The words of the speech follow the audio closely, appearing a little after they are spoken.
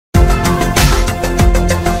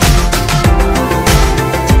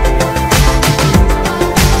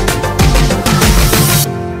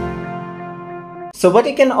So what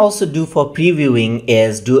you can also do for previewing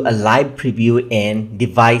is do a live preview in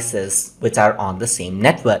devices which are on the same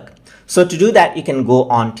network. So to do that, you can go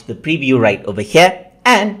on to the preview right over here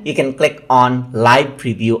and you can click on live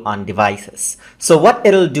preview on devices. So what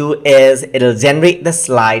it'll do is it'll generate the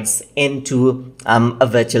slides into a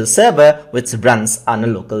virtual server which runs on a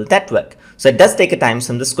local network. So it does take a time,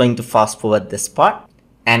 so I'm just going to fast forward this part.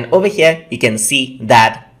 And over here, you can see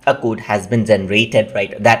that a code has been generated,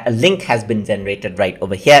 right? That a link has been generated right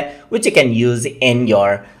over here, which you can use in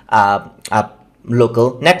your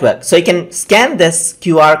local network. So you can scan this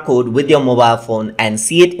QR code with your mobile phone and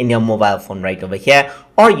see it in your mobile phone right over here,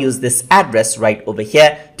 or use this address right over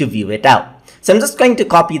here to view it out. So I'm just going to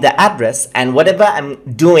copy the address, and whatever I'm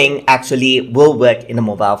doing actually will work in a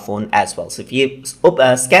mobile phone as well. So if you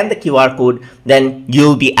scan the QR code, then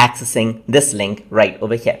you'll be accessing this link right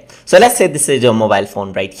over here. So let's say this is your mobile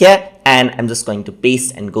phone right here, and I'm just going to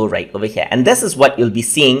paste and go right over here. And this is what you'll be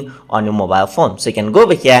seeing on your mobile phone. So you can go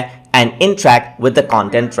over here and interact with the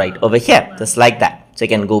content right over here, just like that. So you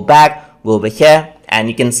can go back, go over here, and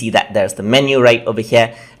you can see that there's the menu right over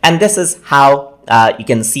here. And this is how you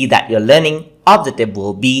can see that your learning objective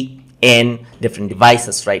will be in different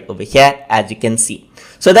devices right over here, as you can see.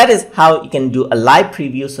 So that is how you can do a live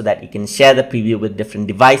preview so that you can share the preview with different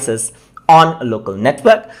devices on a local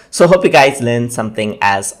network. So hope you guys learned something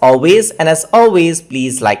as always. And as always,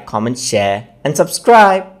 please like, comment, share, and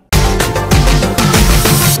subscribe.